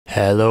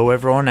Hello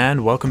everyone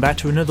and welcome back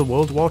to another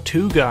World War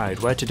II guide,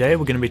 where today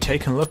we're going to be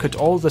taking a look at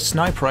all the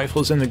sniper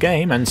rifles in the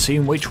game and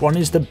seeing which one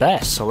is the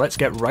best, so let's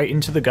get right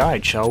into the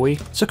guide, shall we?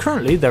 So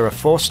currently there are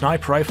 4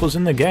 sniper rifles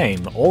in the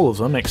game, all of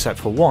them except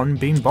for one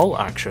being bolt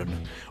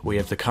action. We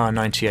have the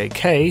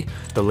Kar98K,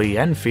 the Lee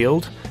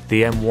Enfield,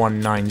 the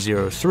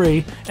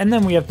M1903, and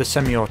then we have the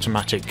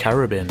semi-automatic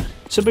Carabin.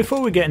 So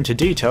before we get into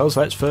details,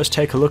 let's first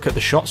take a look at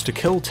the shots to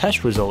kill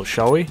test results,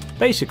 shall we?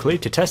 Basically,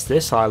 to test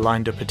this, I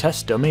lined up a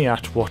test dummy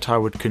at what I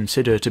would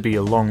consider to be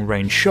a long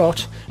range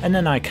shot, and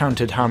then I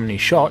counted how many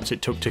shots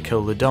it took to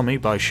kill the dummy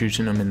by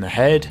shooting them in the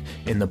head,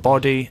 in the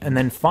body, and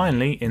then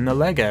finally in the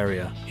leg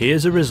area.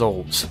 Here's the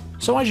results.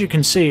 So as you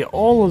can see,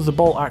 all of the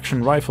bolt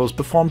action rifles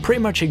perform pretty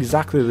much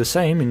exactly the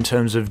same in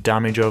terms of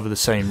damage over the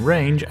same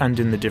range and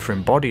in the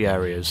different body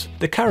areas.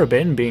 The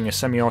Carabin, being a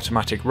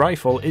semi-automatic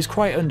rifle, is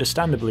quite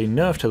understandably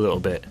nerfed a little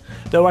bit,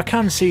 though I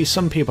can see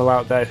some people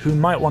out there who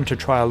might want to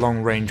try a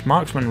long range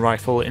marksman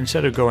rifle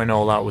instead of going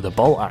all out with a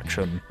bolt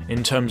action.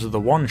 In terms of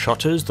the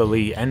one-shotters, the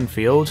Lee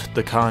Enfield,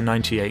 the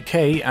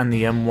Kar98K and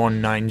the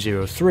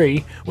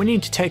M1903, we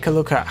need to take a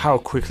look at how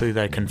quickly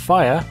they can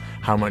fire,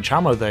 how much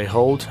ammo they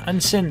hold,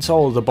 and since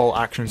all of the bolt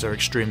actions are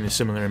extremely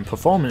similar in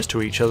performance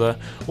to each other,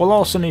 we'll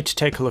also need to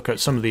take a look at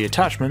some of the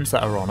attachments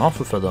that are on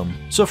offer for them.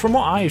 So from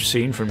what I've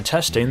seen from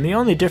testing, the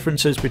only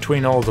differences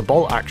between all the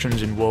bolt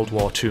actions in World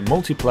War II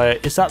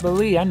multiplayer is that the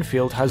Lee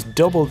Enfield has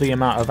double the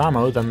amount of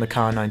ammo than the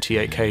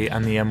Kar98K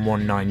and the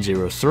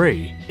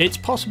M1903. It's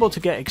possible to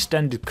get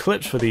extended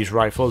clips for these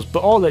rifles,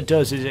 but all it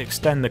does is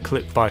extend the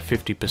clip by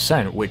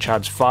 50%, which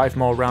adds 5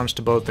 more rounds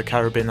to both the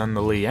Carabin and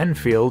the Lee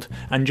Enfield,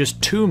 and just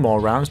 2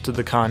 more rounds to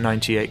the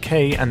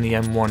Kar98K and the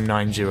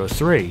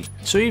M1903.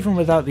 So even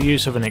without the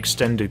use of an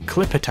extended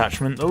clip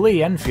attachment, the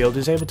Lee Enfield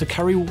is able to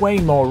carry way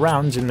more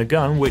rounds in the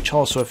gun, which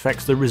also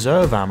affects the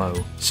reserve ammo.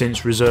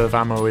 Since reserve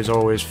ammo is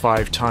always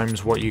 5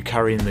 times what you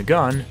carry in the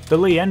gun, the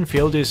Lee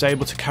Enfield is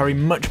able to carry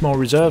much more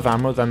reserve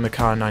ammo than the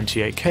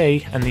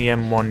Kar98K and the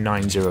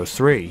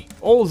M1903.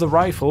 All the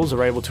rifles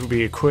are able to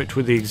be equipped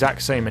with the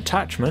exact same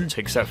attachment,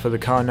 except for the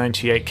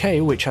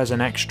Kar98K, which has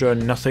an extra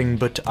nothing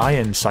but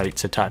iron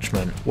sights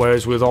attachment,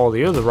 whereas with all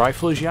the other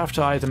rifles you have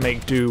to either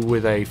make do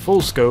with a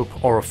full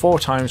scope or a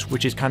 4x,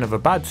 which is kind of a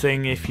bad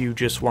thing if you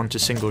just want a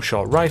single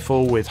shot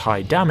rifle with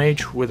high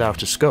damage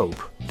without a scope.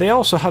 They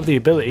also have the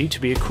ability to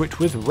be equipped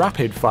with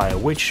rapid fire,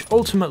 which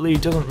ultimately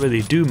doesn't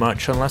really do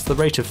much unless the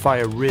rate of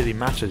fire really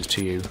matters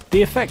to you.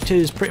 The effect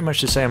is pretty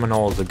much the same on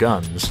all of the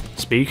guns.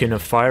 Speaking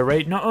of fire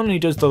rate, not only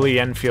does the Lee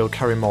Enfield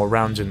carry more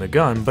rounds in the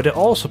gun, but it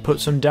also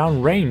puts them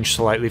down range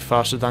slightly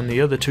faster than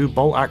the other 2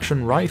 bolt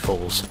action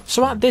rifles.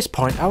 So at this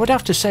point I would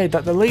have to say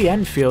that the Lee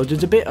Enfield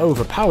is a bit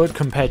overpowered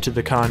compared to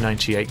the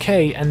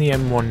Kar98K and the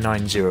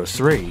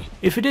M1903.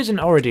 If it isn't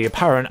already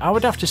apparent, I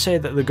would have to say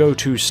that the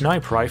go-to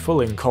sniper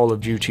rifle in Call of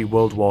Duty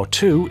World War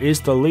II is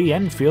the Lee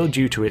Enfield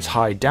due to its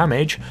high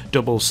damage,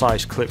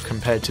 double-sized clip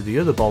compared to the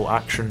other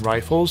bolt-action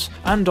rifles,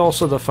 and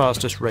also the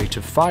fastest rate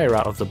of fire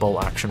out of the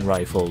bolt-action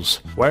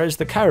rifles. Whereas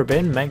the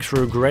Carabin makes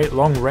for a great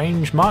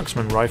long-range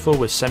marksman rifle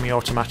with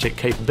semi-automatic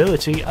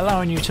capability,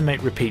 allowing you to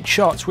make repeat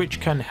shots which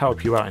can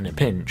help you out in a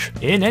pinch.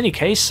 In any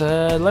case,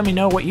 let me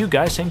know what you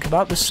guys think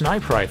about the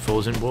sniper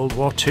rifles in World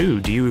War II.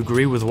 Do you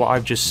agree with what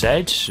I've just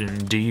said?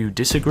 Do you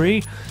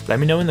disagree? Let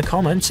me know in the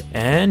comments,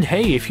 and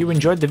hey, if you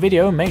enjoyed the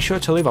video, make sure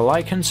to leave a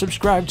like and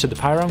subscribe to the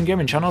Pyro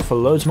Gaming channel for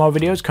loads more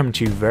videos coming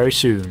to you very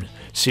soon.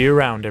 See you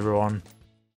around, everyone.